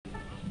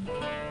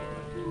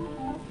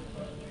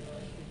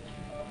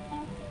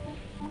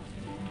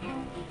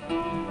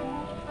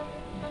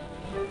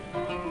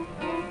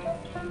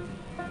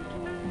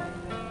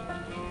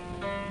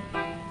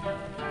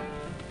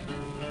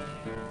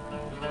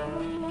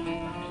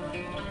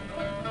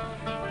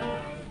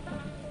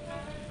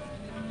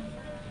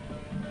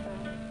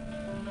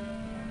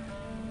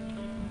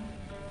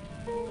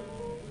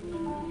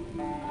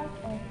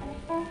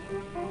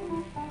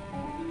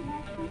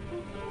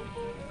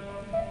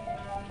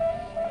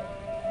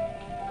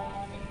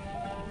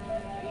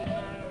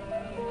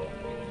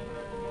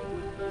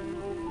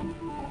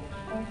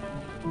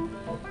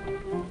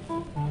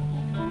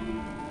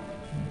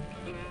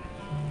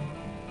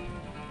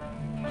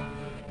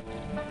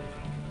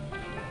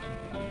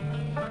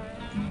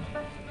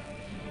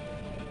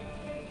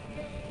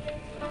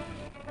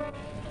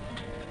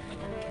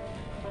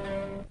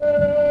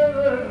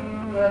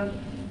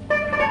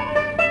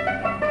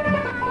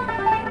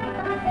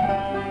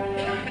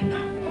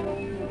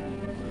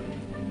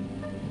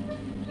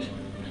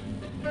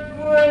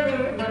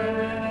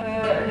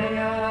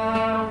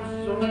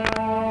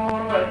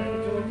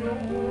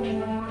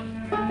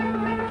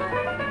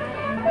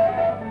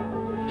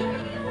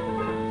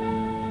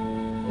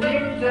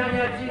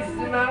يأتي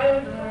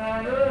الزمان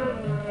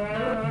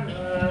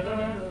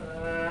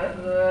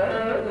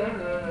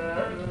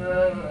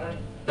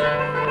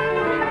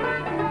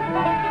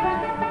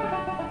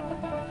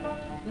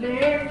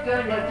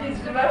ليمتى يأتي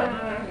الزمان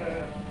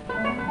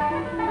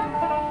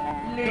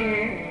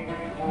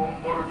ليكم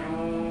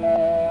مرجوع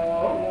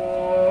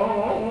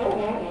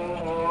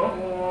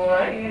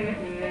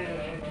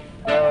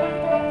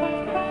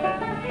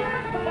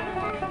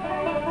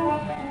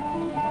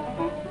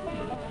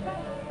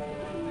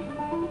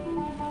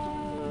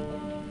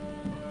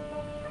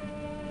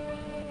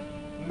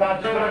ما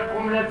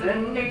تترككم لا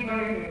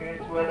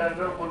تهنيت ولا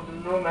نرقد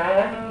النوم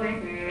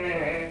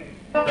عني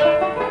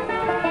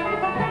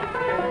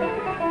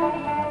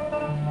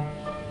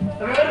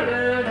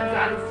ردت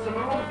على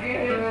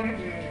السمروكي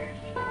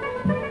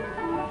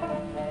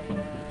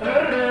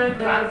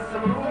ردت على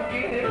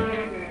السمروكي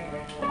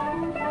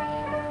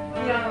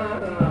يا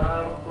رب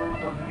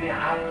في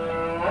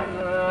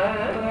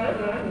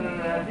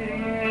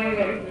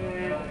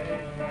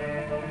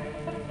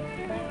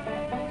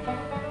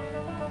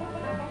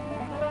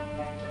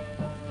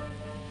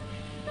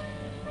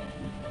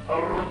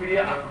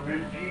الربيع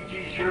قبل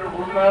فيكي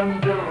شرب ما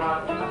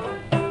مجرد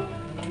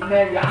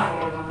لا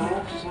يعرض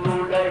الرقص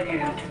ولا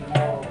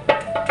يسمع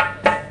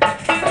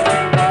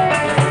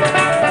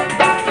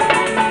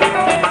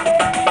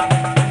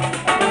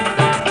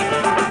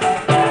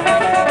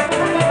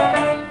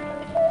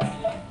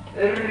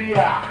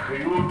الرياح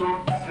خيوله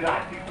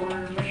تسرح في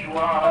كل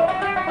مشوار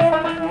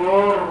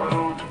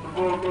والرعود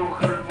تقولوا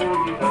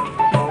خلفوا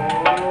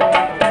يدمروا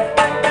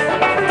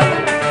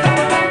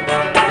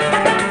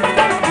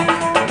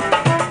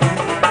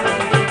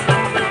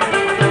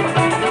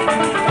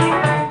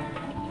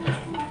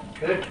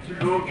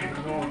التلوج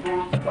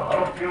بلوتوث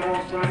تعرف في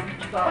وصل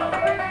كتار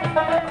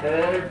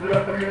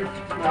البرق اللي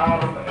تتنعر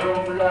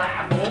بحوم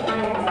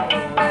لحموم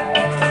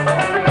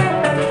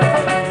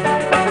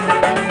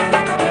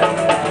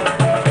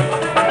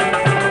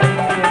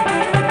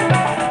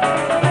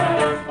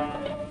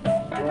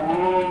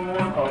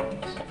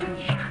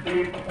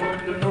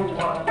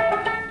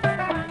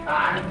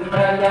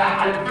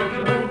ملاح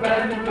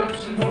التجربة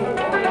لتسلوه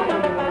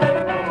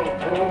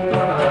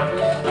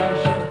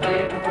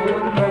استنشقي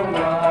بكل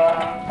نوع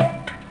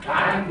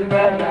عند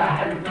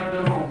ملاح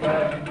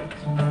التجربة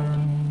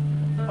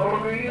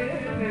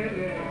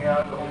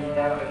يا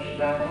دنيا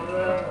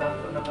الشهر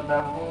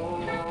نقدمه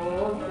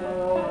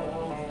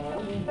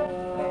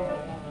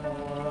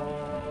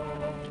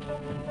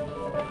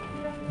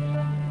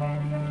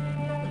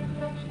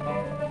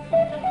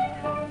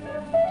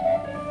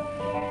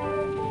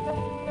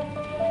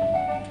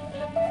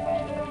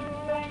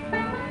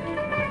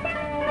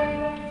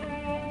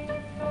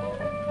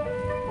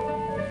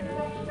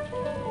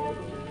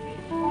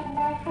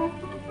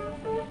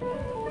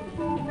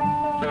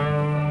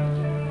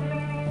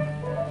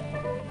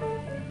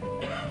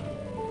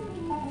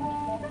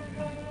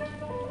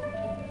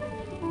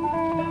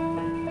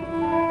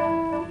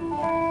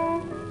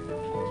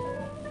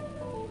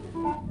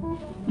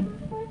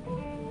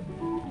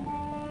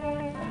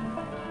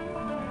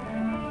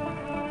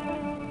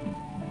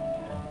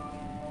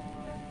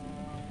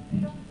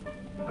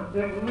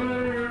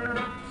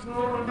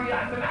صور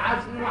بيعمل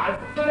حسن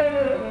وعسل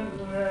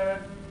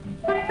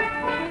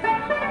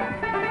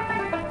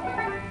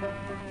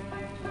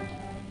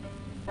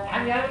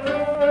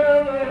حياته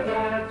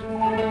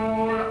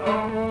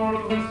الأمور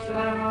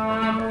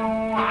بالسلام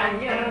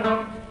وعيانا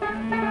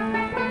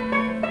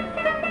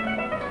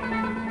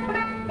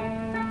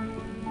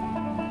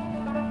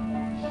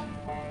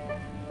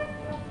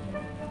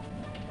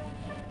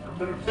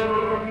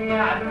بالصور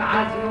بيعمل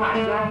حسن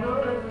وعسل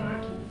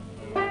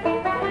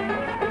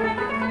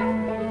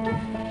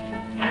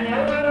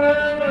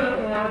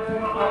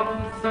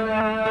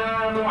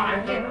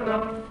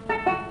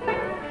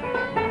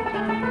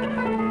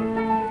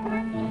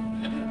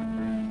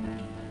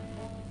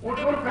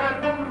وتركها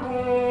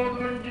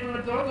كلهم من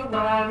جنة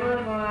رضوان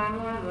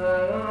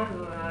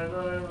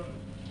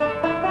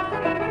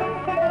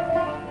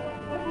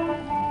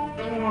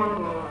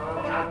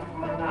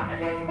وعدكم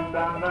نحيا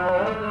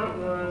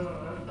بأمان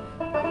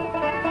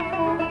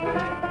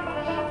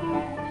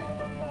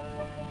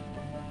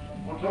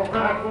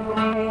وتركها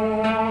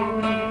كلهم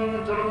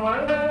من جنة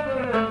رضوان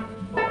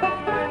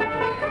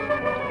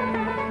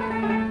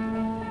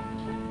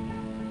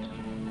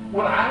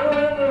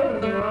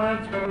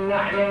وعدكم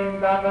نحيا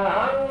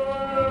بأمان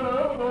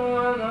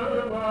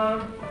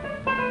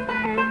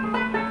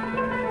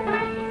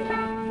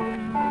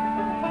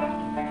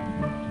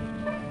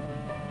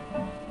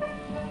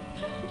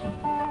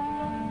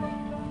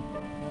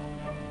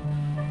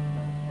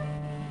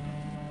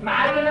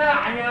مع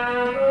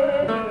الأحيان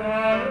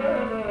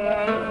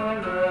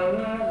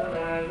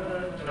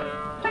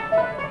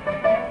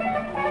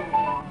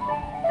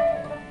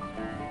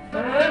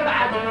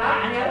بعد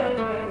الأحيان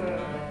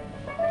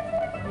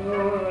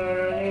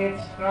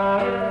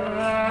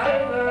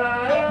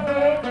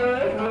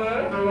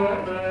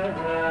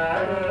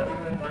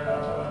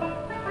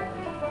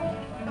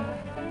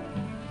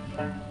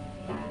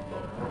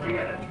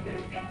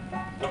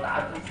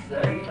طلعت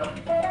السعيدة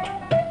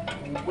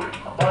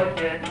والحبايب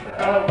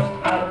يتبقى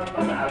وصحاب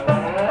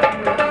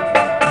العبايب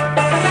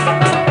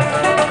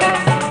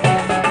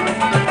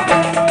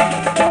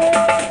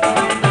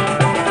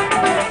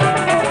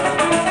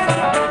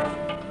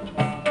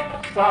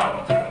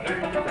صارت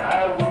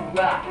عندها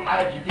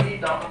وضاحة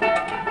جديدة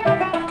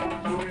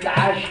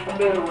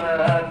والعشق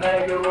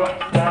ما يروح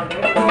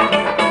سنة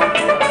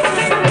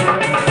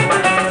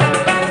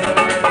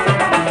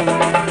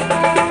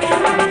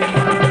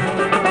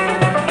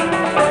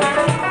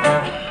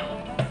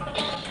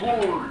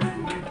فول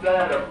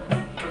مبارك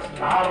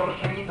بس نهار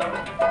رشيدة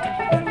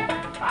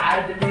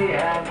عاد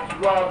ليها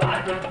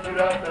وضعت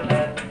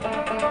الفرامات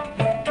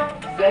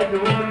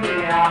زادوا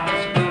ليها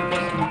حسبي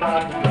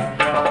مسلمات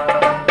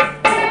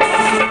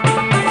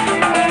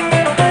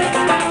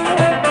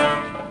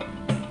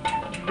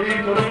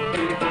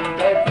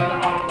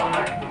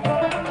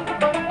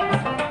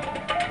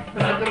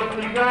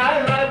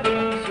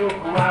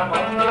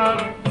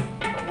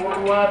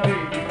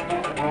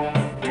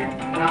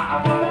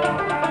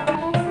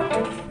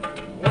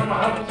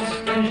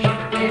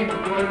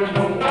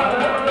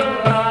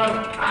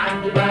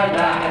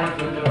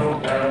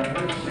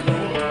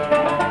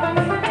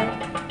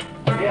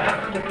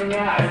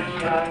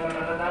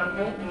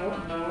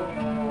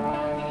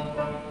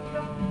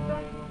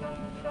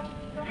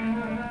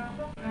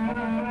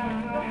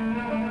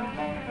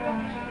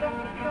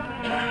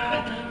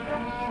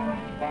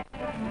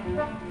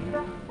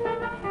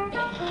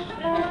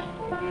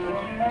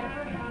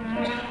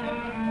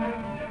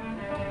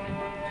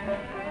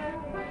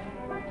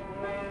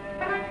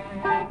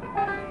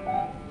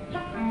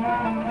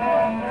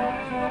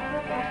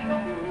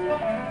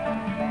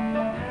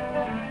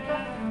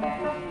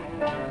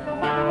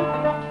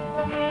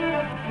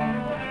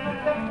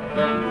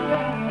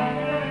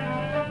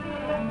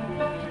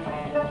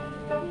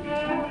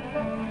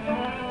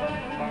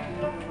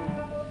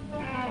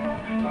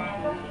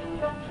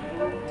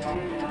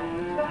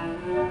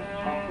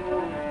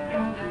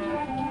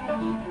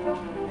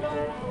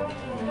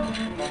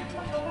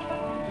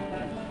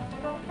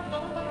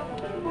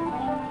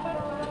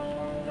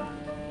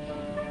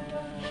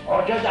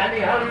وجد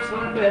عليها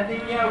رسول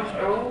بهدية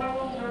وسعود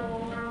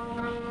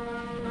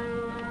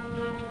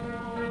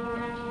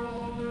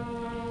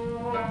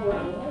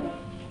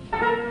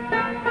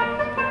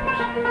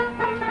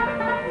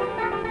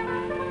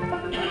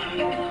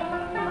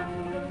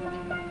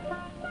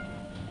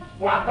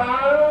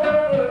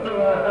وعطارت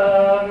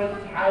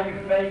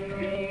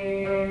حيفيك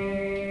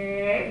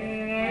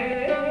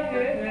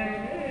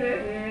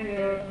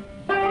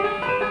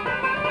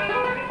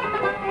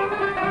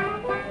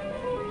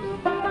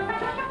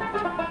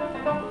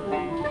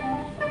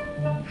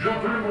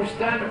شوف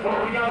البستان في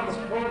الرياض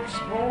صفوف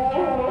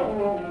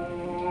صفوف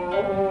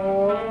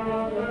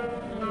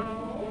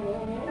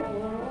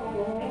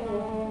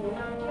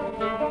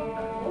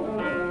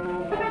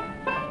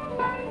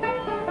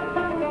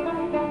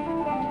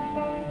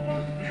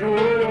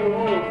شوف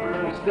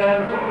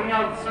البستان في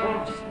الرياض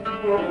صفوف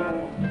صفوف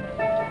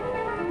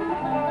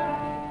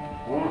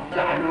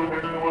وافتح له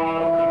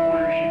بالنوار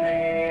كل شيء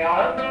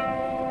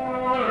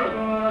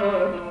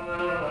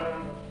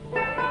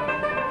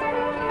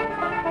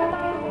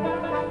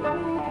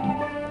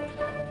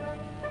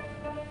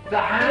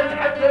تعال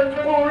حتى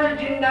نقول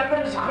الجنة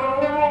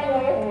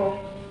بنسخروه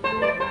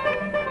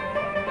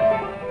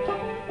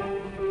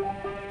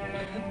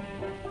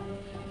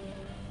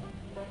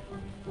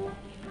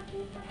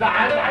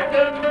تعال حتى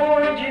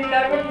نقول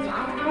الجنة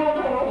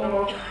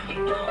بنسخروه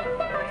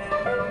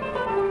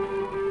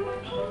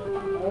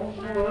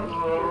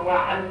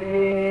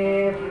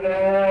وحلي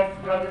فلاس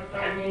قد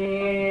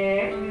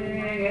تحيي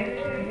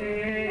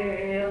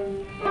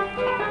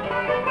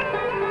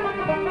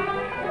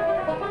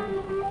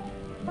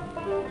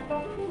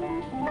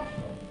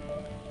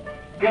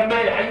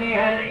كما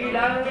يحييها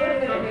الإله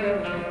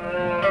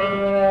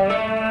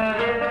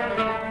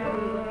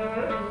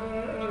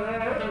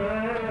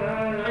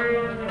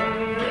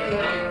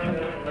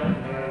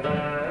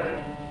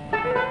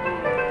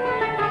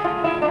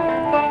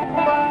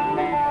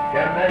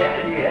كما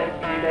يحييها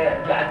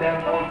الإله بعد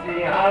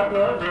موتها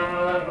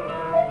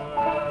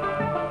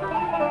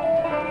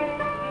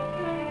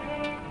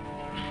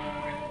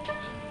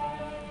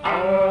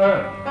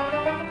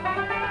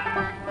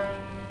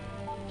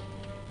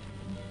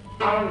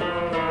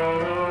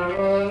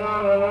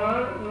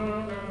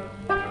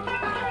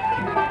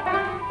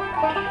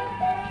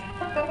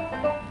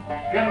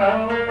كما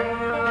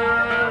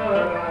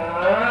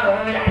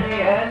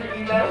يحييها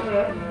الإله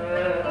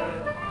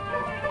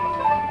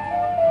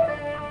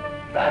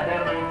بعد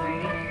موته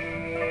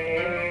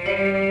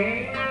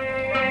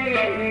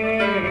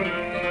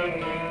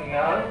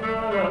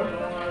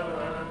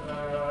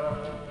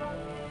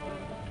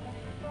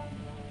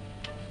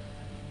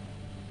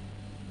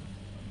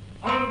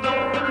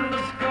انظر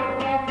المسكر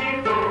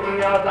من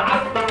الرياض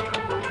عصبك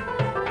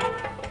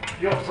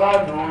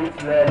يقصد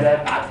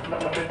ويتلالى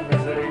عصبك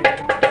بالمزري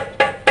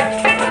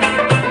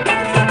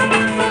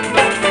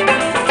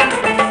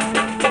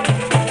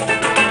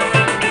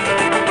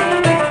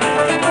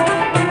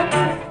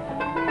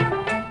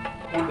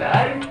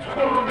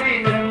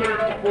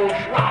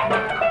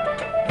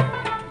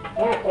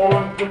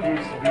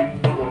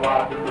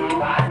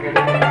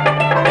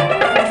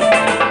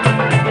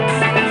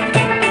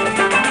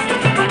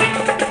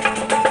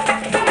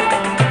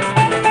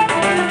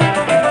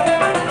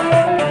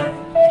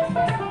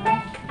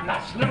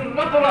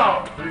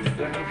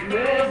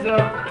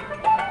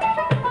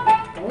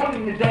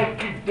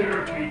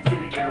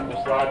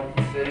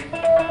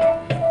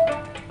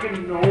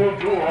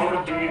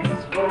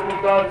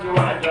مرات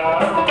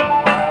وحدة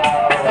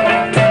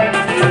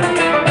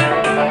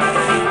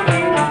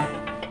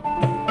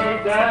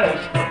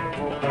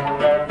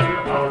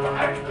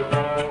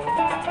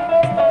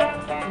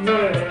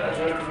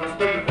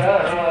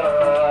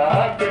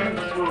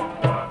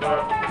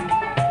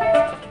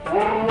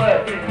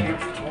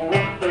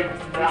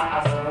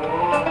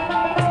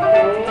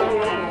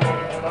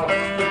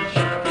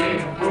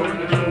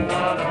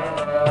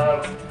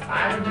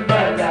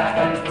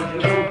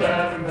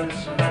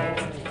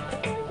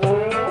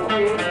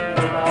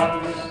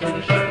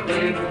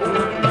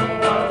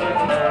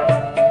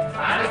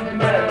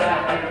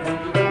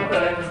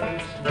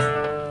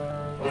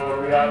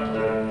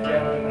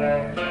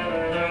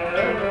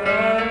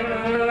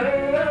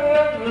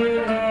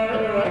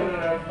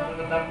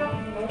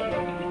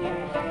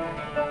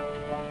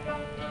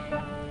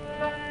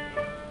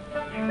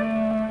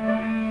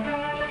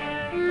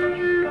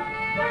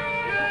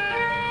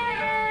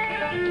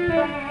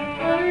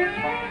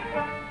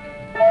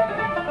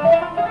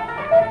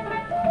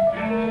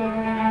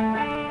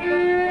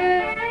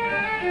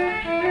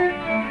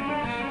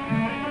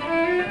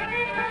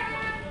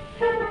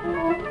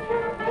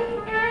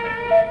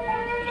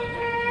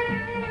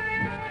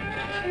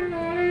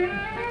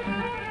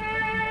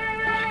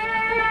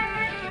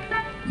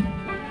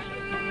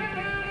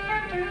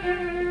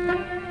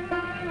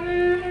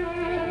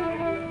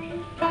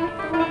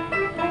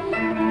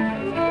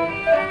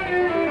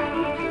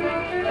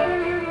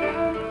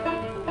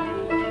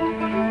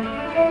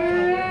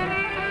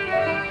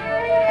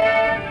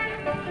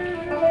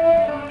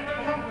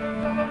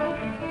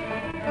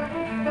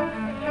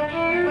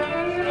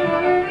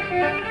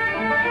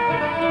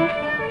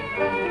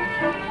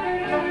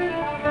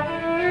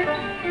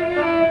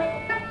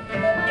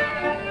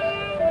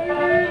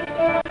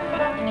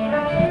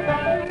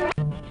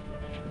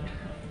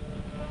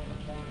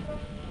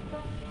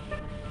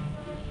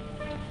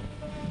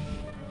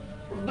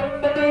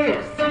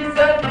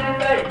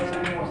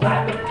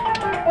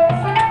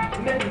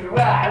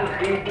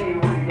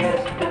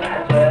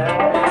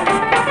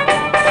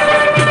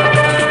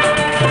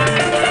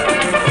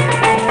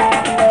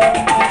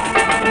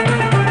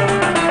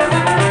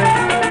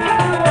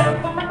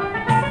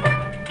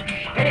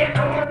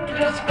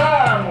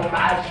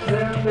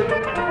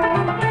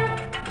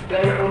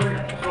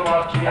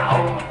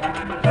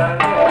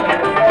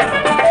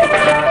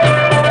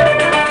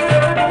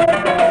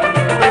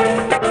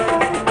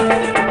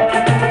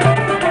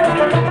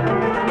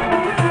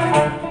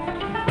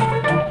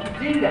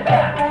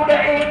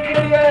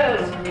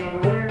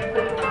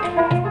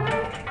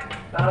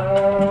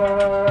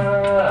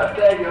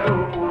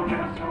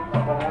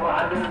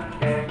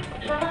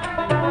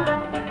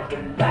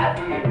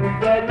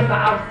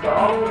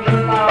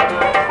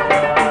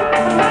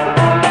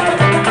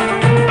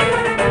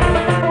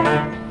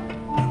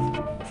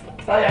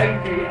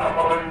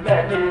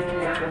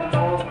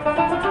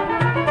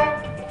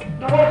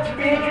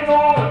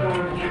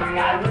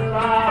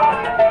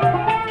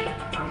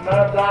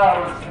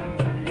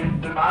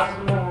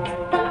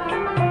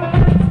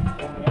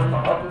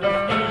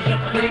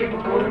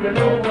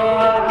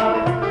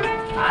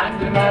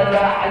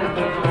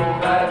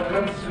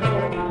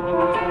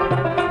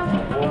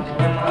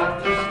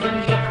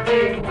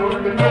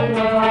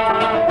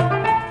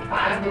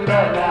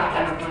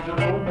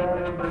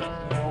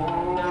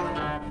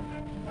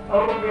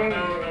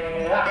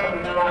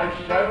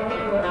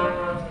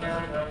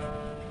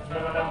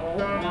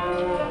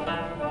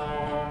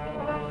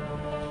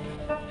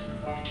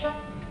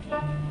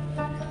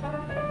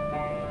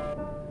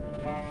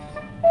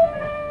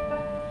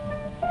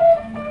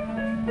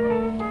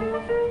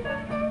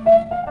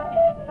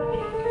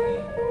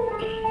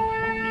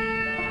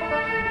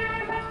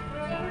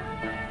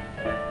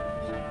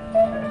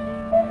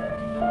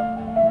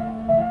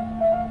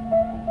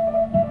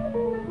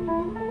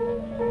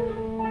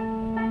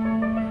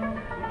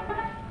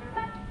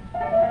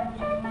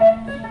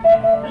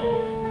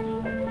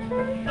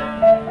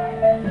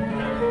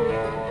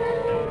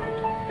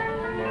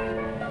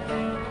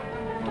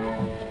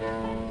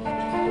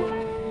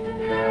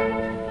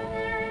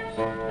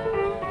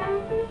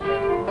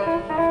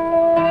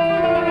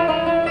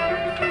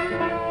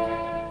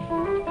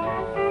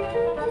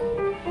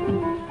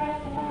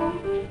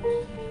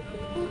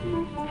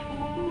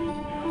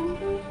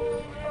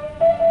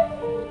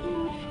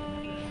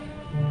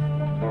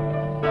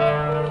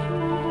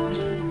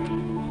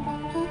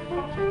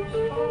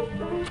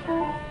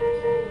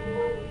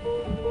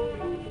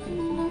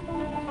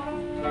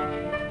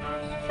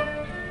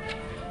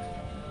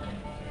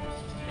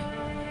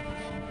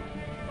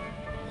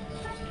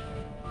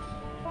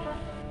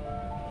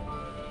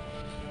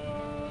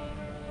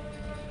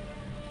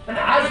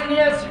حزن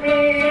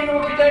ياسمين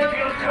وكدك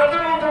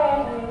الخروج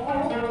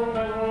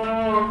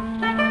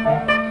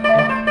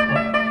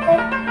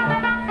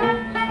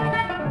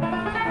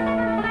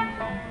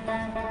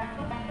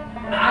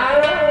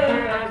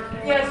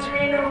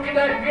ياسمين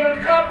وكدك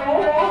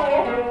الخروج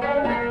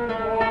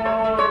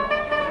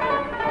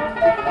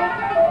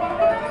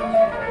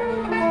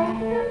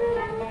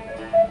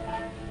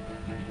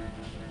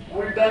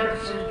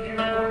الدرس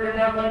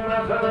كلنا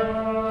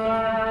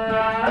مفهوم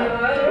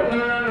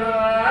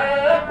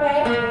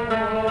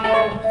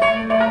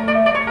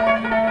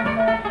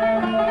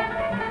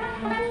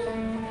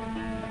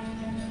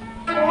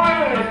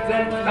وانت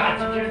تجمع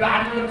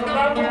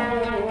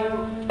الغمور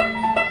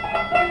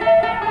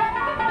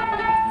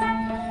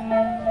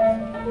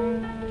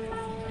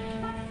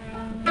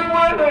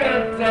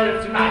وانت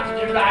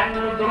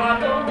تجمع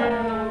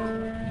الغمور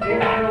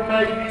نحن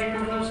ما يجي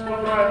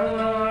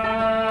الاسطوره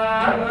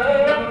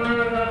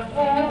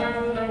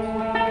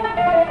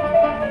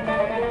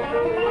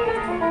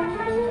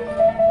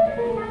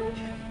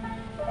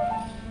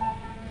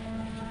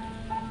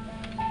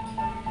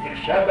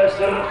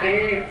شبس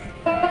الرقيق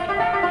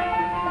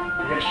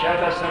يا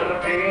شبس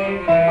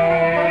الرقيق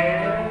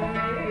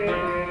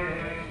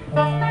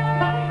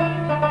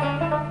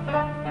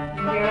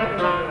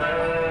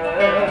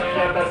يا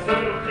شبس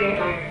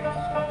الرقيق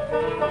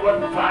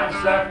وادفع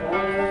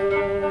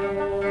سكون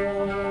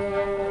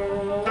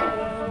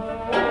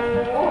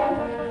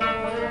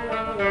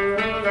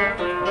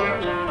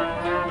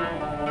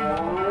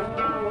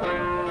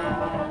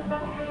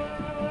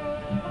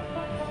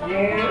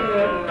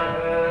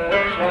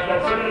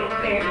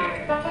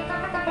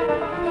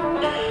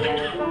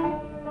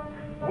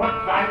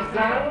وادفع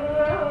الزاق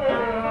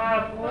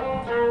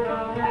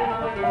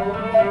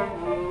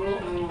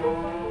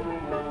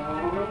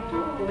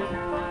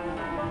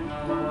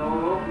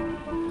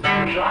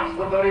اشرح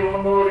صدري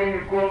ونوري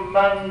يكون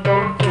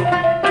منظرته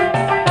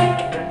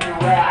اني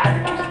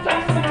واحد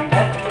مستحسن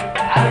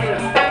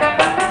يتحرك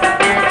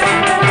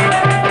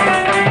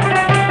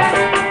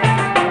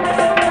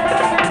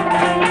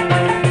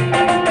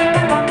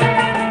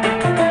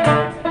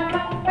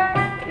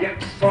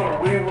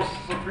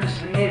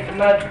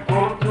ما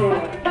تقولتو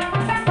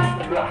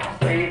لا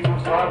حصيت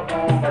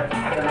وصابو ما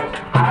تحملوا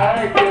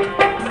صحايتي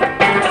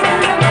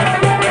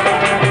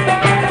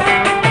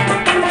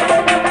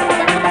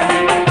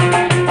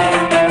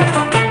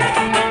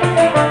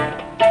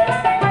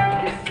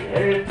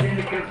سهلت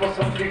لك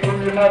الفصل في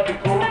كل ما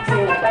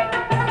تقولتو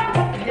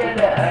يا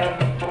لها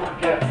من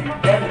فرجة في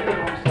جمع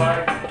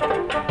الوصايد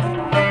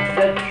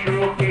لا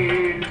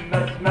تشوفي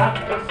لما سمعت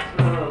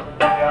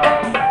الصوت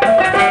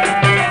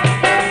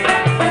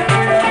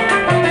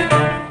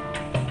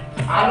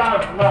على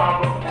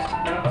أطلع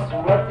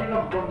أصوات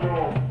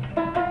الظنون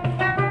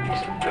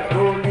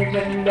يسبحوني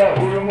من له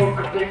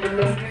الملك طيب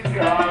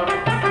الانتقام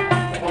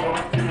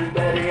وضربت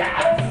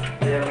البريحة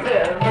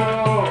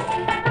الرمو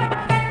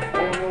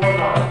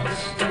ونهار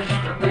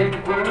تستشقي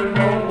كل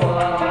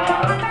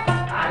نوار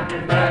عن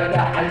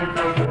مالح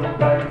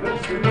التجربة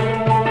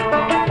المسنون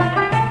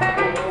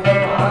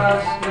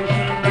ونهار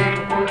تستشقي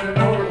كل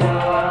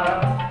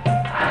نوار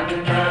عن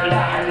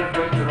مالح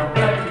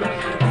التجربة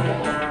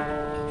المسنون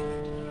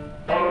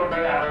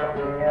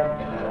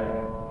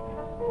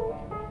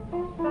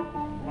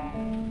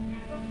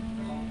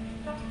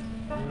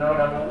No,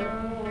 no, no.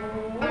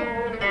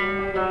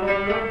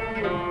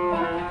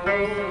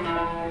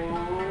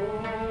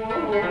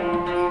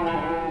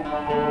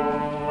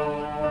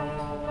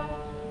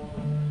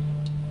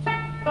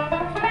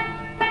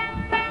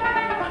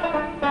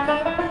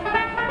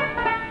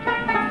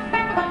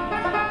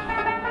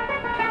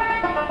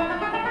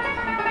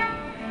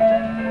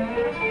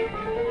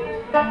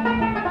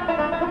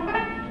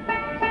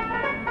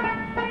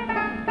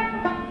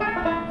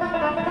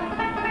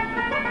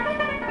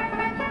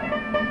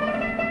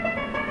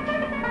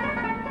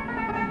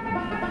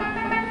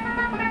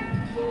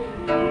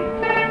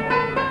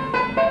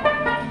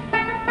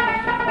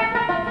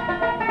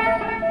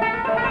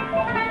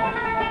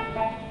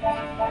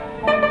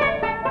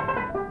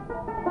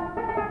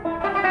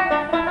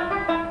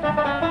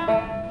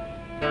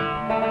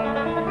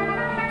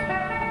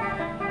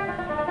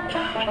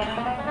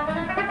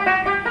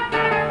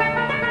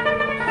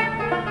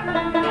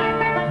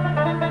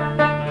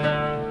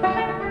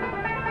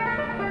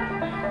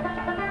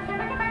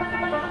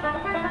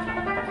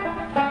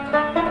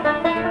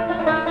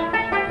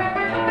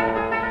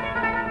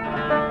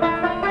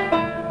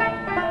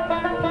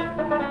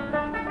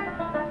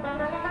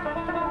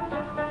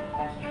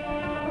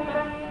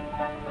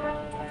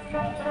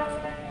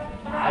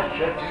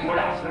 عشت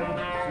والحسن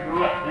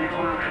يروح في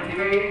كل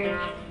خديج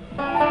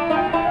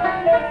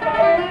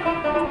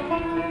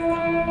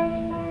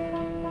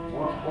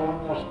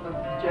وتكون وسط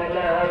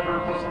الجلال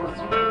بالفصل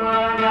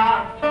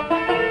سمانع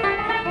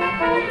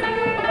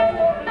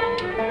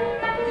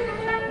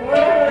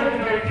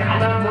وينك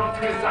على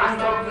تركز عن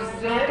ضرب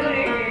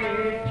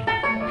السريج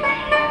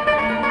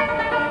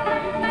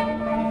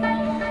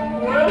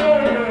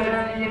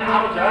وين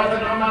عرج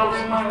هذا الرمى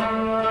وسمانع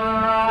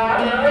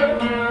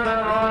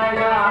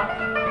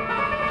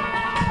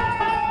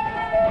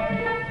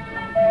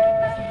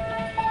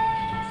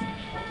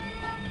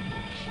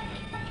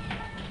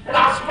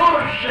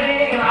العصفور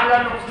الشهير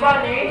على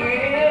نقصاني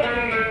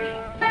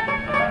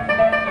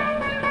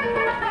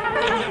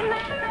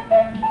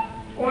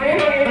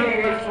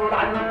ويسول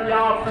عن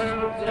الضياف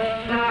صوت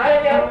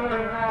الشايع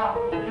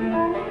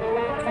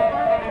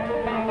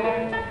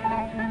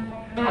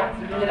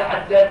حتى من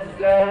الحداد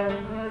الزان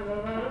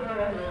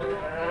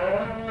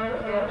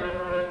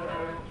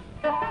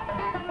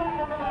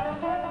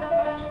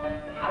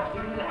حتى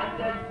من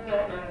الحداد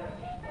الزان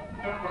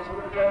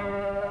القصر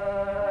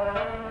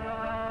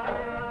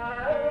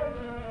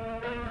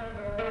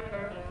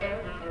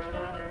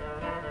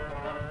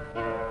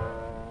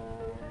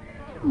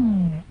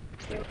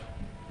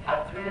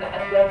حتى من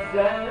الحداد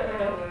الزان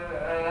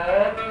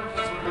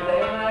القصر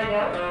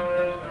البداية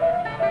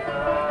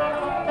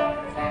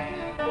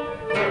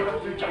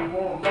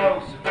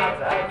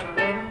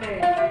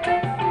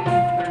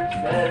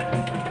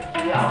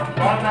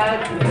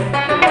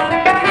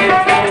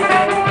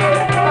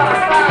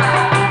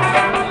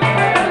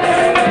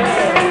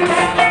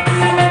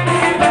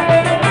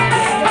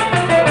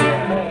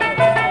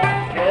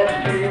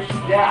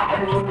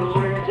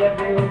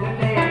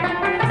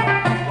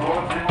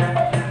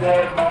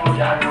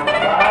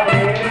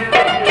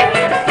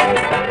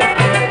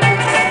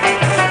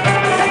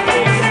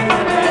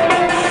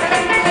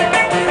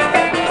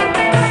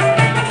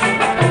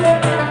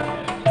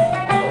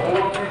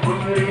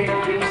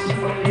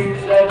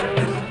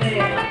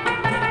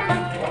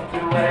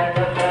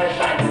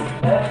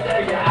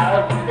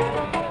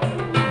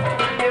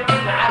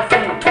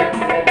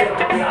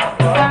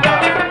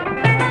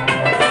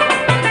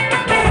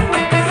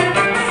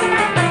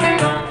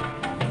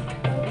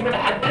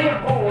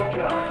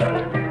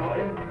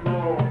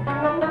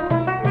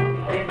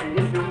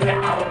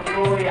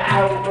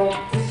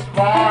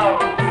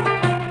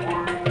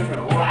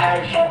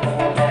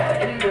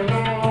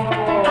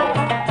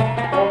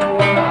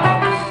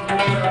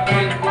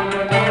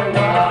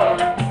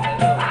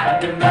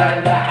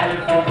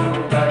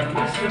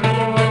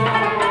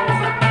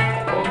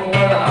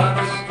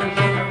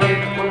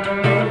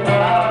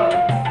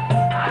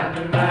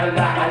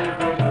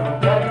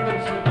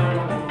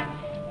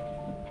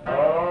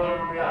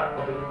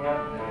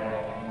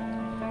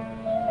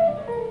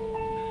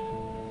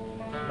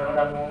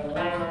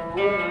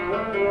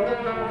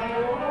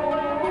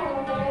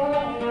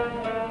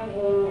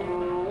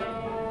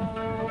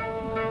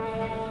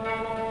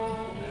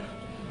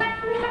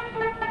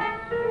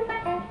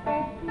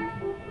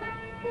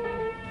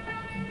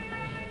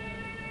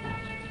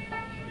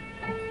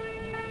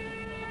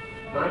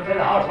في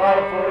العصار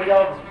في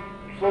الرياض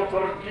صوت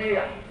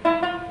رجيع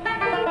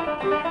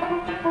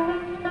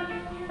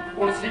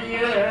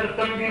وسير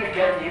طبي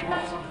الكاتب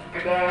وصف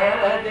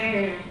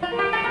كدادي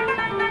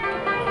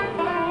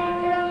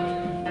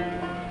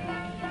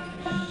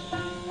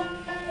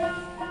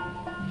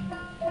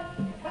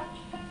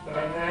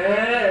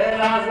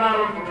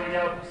العصار في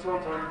الرياض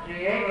صوت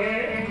رجيع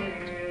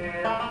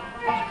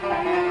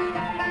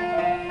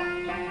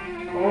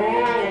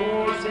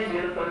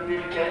وسير طبي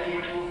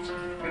الكاتب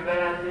وصف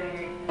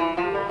كدادي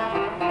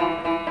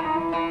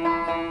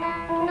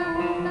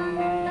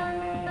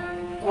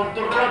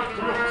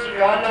وتركت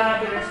نفسي على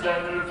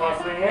بلسان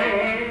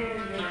الفصيح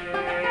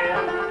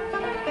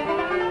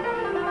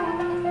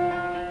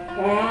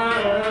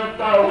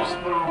وانت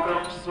وسط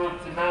القرص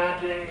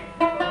وتنادي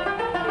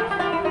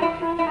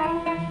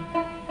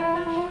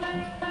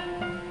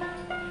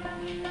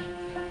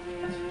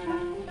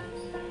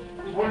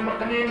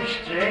والمقنين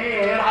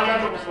شتير على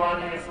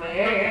الوصلان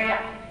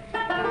يصيح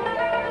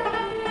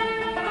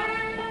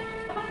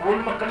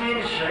والمقنين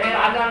الشعير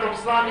على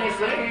الوصلان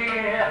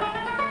يصيح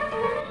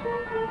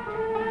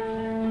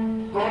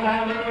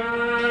طولها من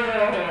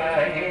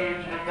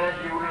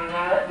المجي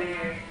والنادي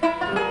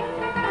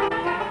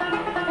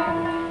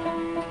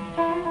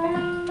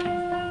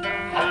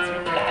حتى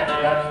من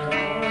الحجلات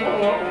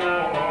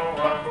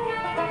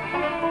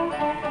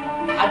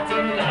حتى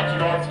من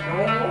الحجلات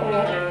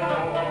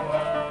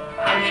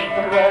عن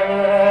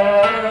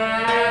شطر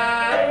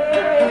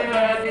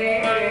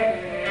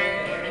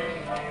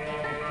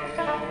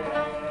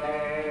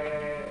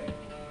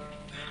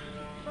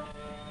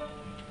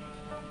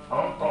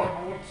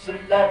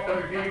سلا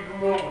قلبي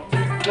بموت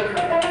السر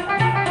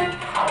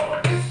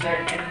حرك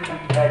الساكن من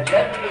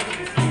مجال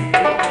السير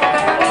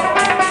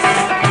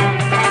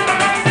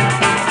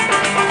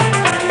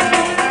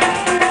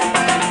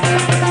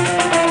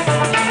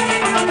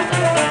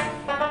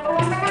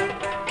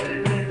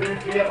البلبل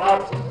في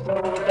غاص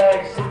الصر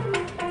ولا يصد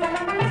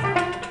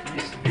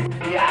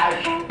يسبق في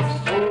عاشق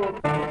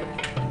الصوت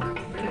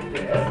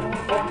بالذهب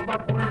والفضة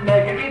كل ما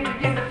يريد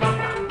ينفق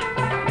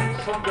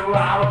صد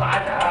وعرض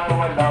عنها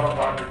ولا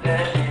رضا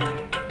بدالي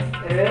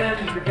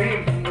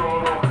البيت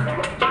نور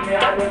وخلقني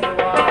على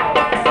النوار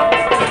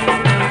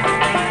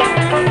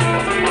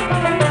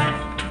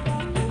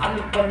على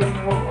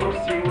القلم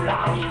والكرسي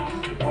والعرش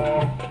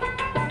والسفوف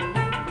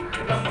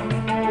خلق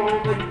النور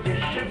ضد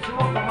الشمس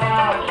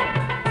والقمر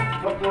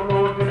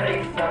فضلوا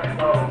بالعيسى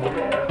اختار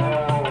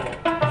والامور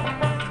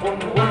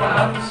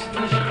ومغرها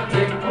تستشقط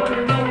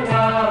كل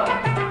نوار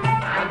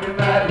عند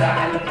ما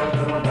لعن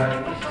الفجر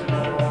ما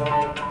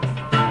يسمور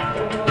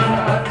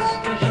ومغرها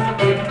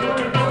تستشقط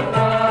كل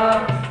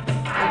نوار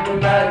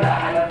عند ما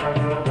لعن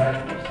الفجر ما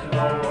يسمور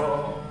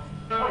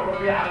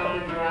الربيع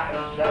قلبي يا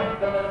حجاب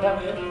كما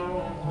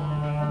الغمر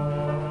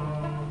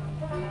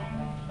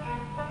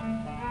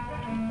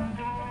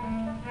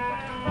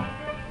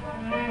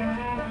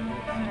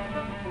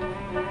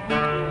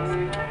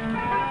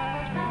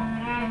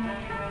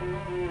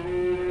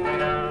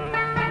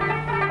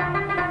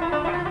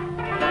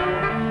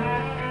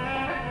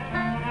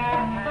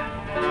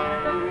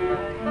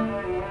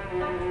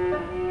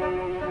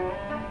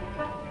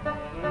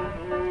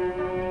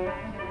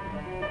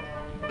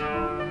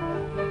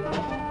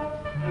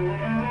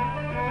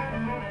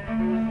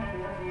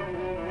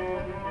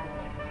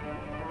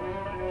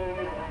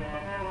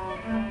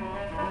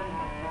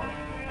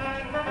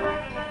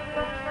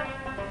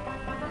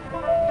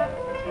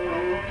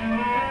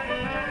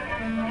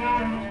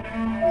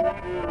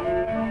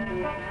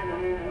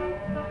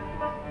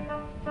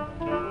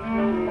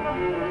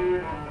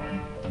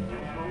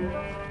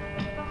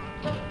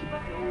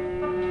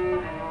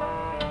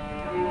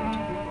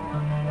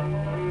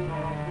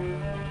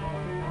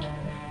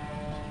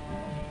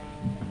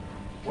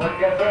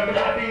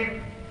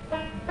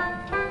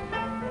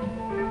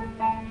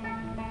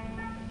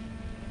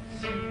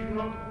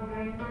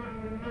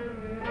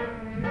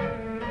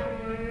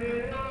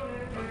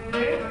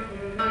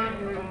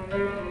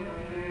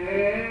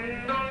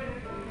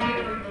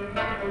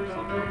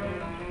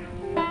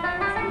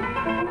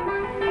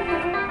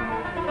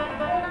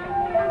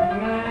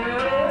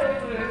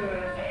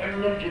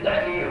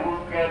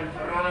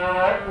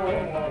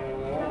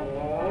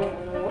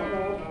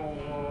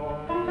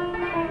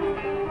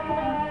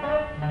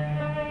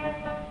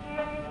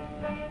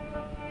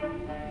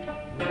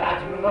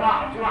طلعت من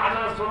راحته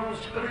على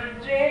صوص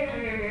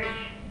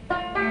الجيش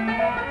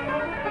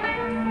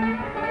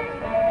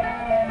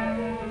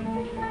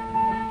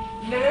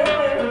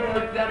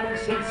قدام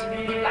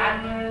سلسبيل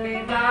عن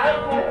اللي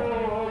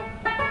تعبوا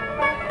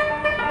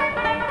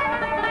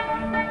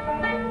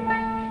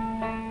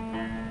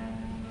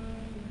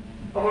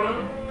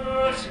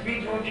ورس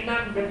بيدو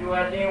جنان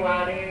بالوادي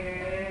وعريش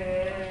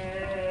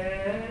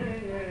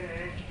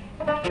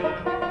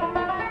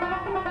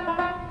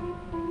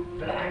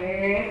في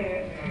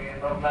العين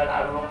ضمن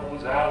العروق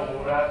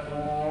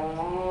وزاوراتو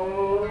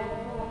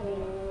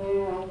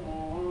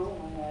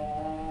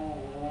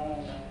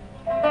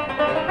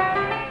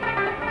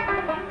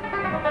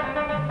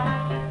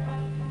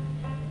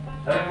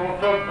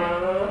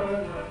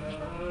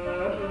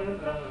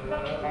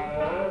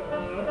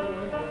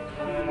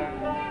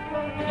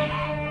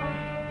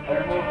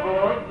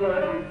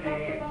المفضل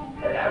في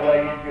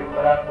العوايد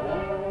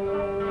يخرقون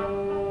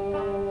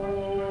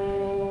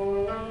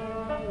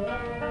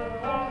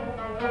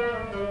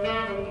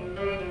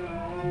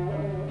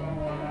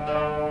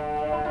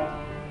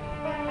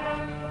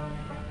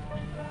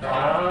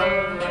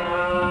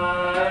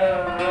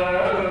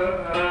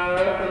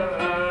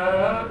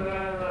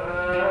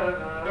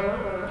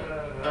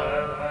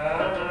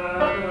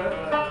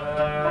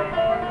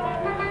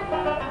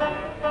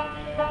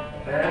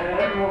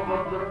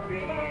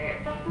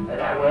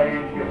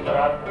العوايد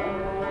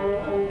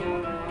يخرقون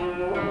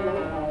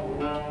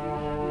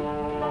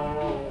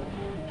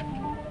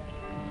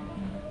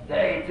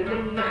دعيت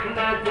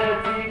للنخلة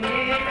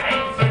تاتيني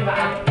بعين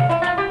سمعة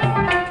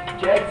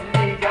جات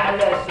ليك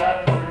على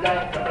ساق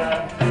ولا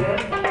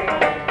تغنزلني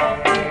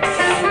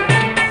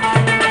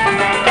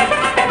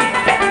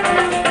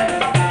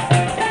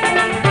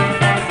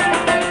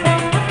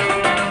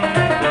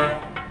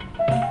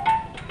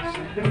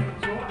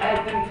سلمت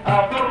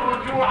وأذنتها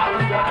بالرجوع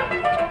رجعت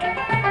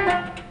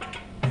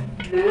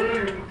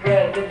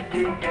المكان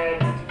اللي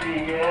كانت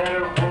فيها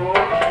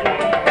روحي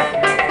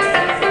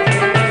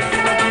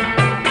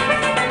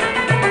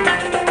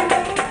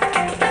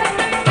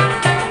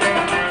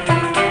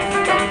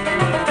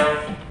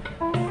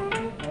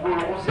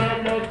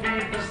والغزالة في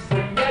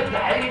بالصياد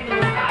عيني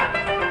وقعت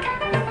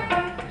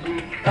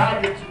ليك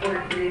قالت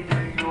قلبي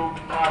اليوم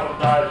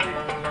مرضاتي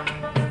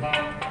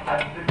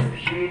حبت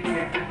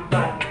مشيني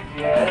تذبح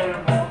يا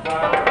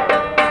المختار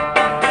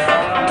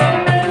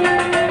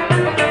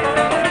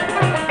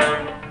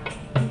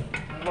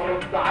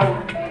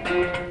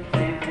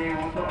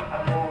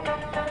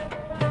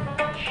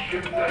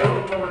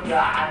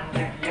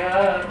عنك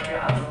يا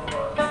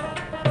الله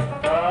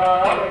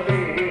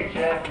طاري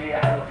شفيع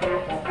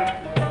الخلق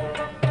وكتبه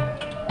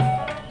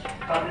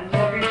قال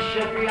النبي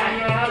الشفيع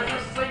يا ذي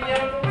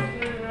الصيام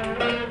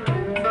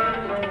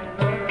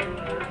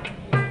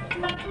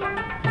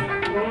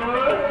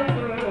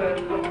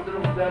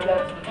لا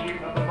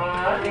تجيب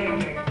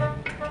ضماني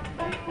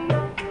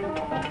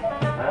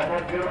انا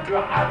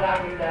برجوع على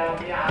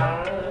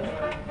ملامعة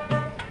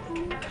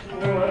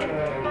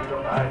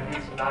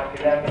اسمع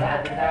كلام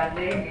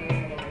العدناني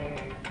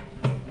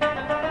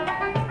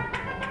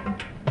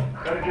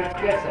خرجت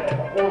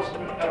كاسة قوس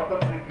من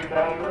أرض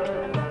الكتاب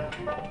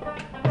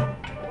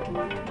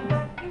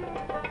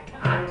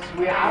عن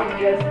سويعة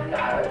وجاز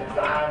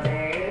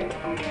العزعاني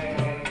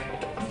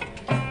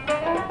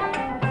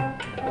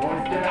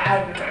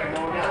وتنعاد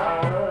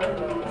عيونها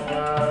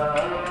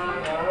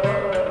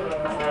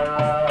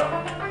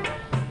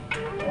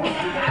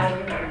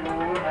وتنعاد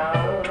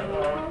عيونها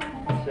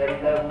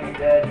سيلة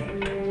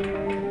وداني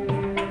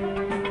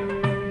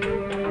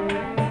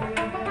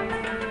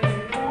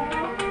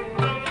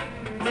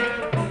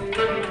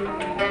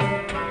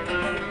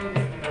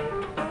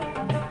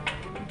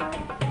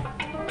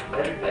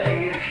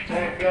البعير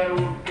اشتكى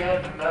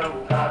وكذبة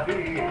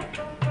وقعبير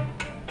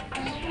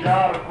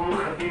الشارك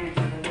والخبيث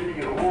من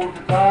اليهود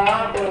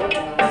طاروا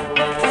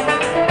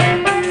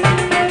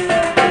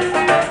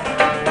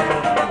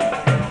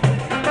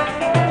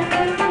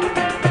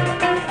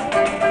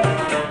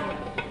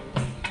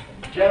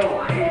جاو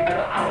خيب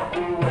الحرب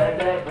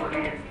ولا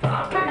بغيت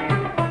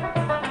تعطيل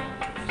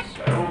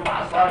السعوب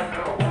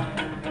عصاكر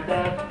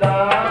والبلاد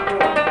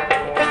طاروا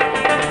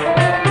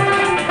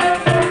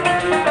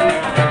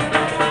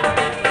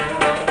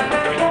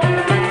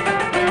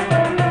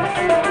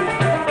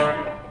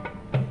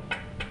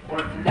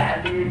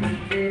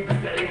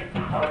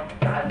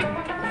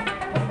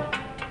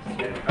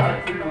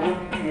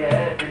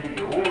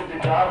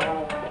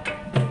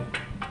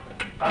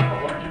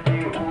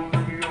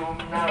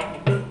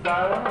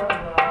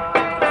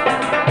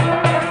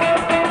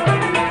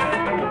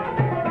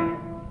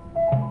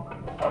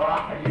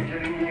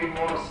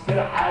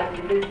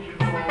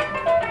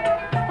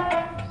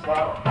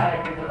صار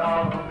حاجة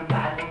الأرض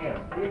معنية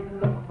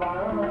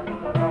بالقفار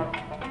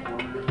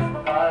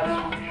والقاس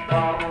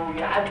وشاروا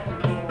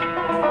يعدلوا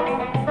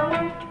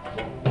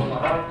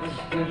والأرض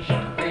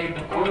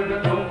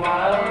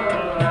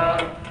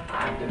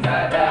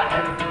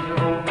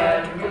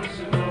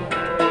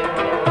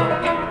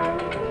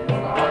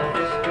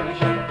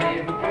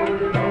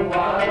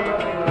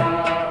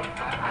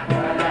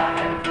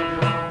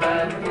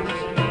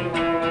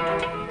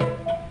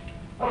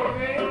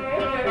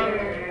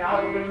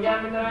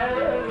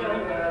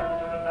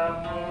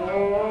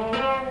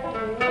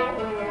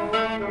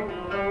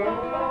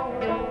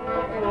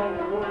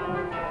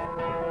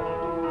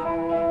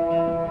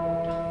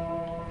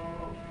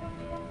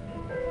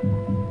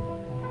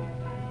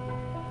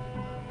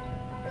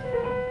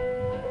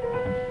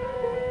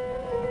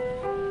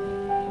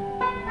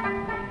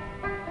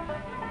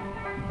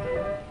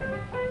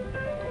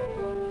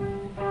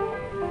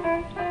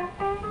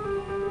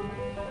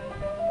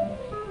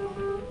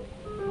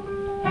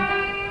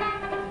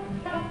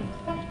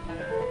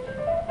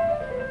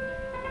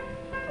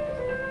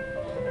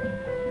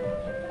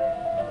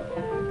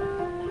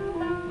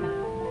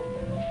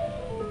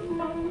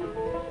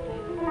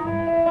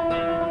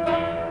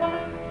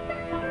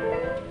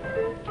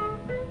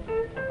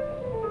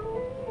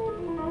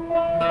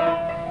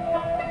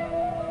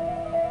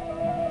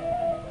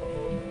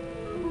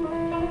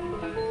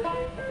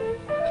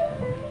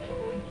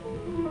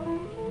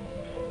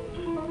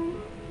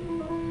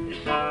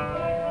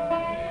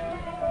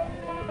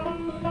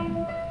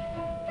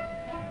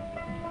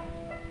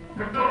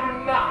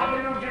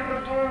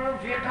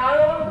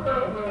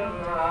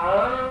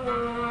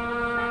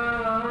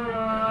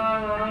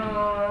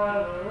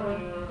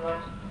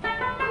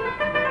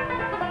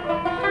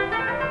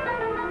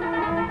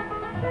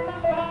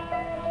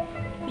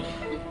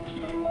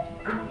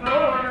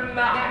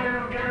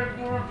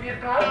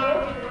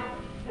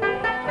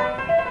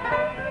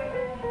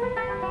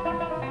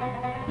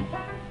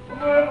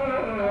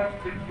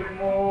سب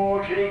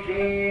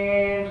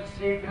المشركين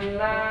سيب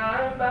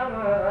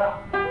النبع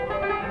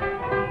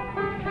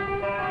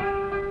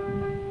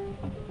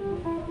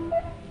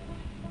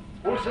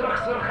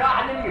وصرخ صرخة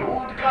على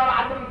اليهود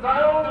قاعد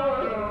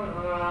مطور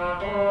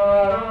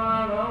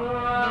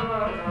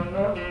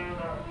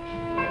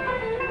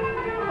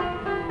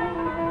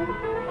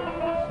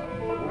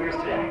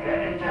ويصيح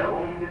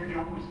كأنهم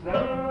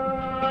الجوزان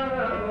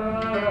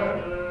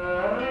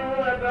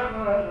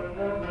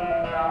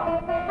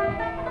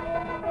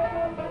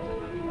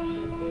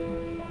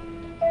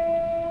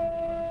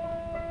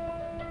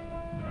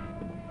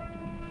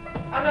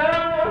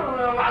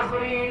أنا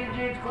وعصري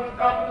جيتكم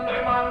قبل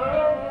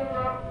العمر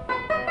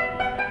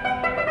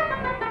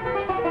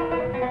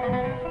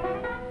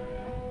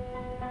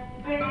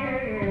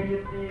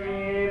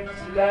بيدي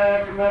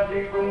بسلاك ما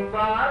فيكم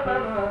طابع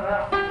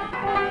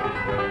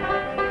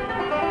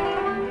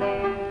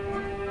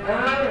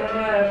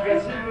أنا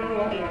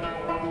كسبوا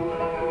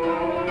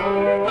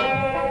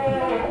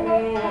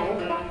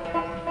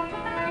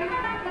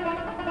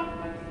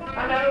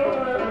أنا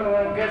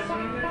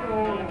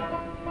كسبوا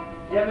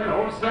يا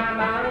من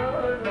أسامة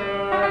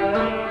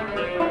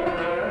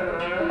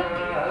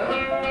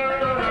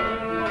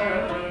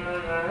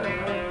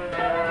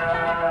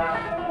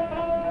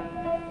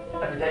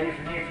أبدا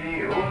يفني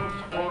فيهم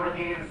صقور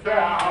غير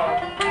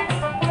ساعة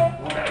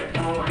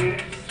ونعدو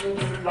غير السوق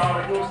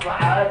الأرض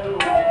وصحاتو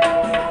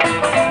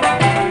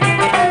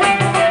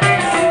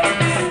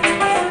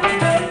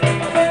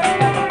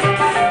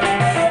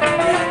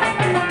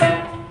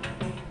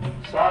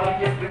صار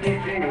يفني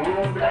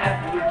فيهم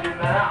بالعدل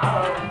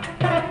والجماعة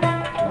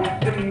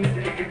وتمت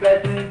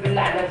الكبد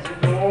بالعلى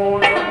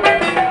زنون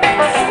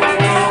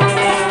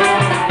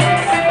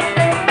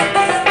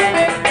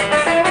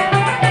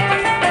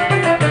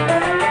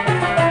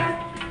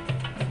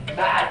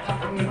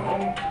بعتق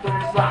منهم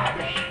كتب صاحب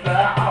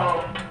الشفاعة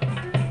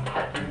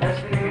حتى الناس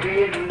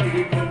الغير اللي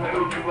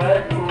يجمعوا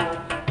جواتو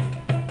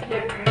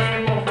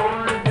يكريم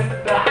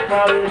وخلد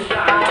تحت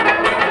الشعر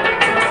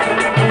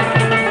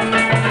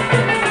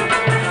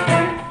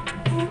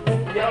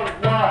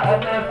يلا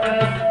أنا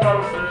فات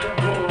درس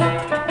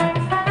الجمهور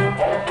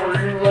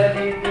وكل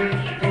وليد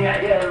الجميع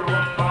يا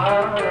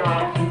الوفار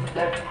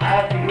لا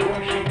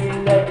تحافيهم شي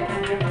إلا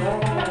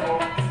بالجمهور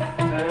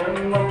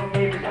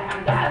تمرني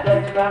بالحمد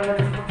على تمام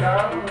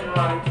الفكر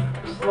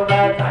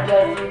الصلاة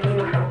على سيد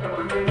الخلق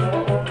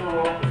المنور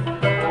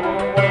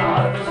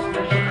ونهار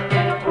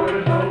تستشهد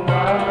كل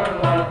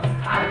دوار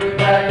عندي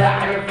ما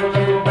يحرف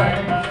ظلمات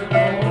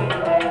السمور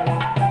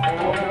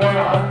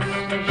ونهار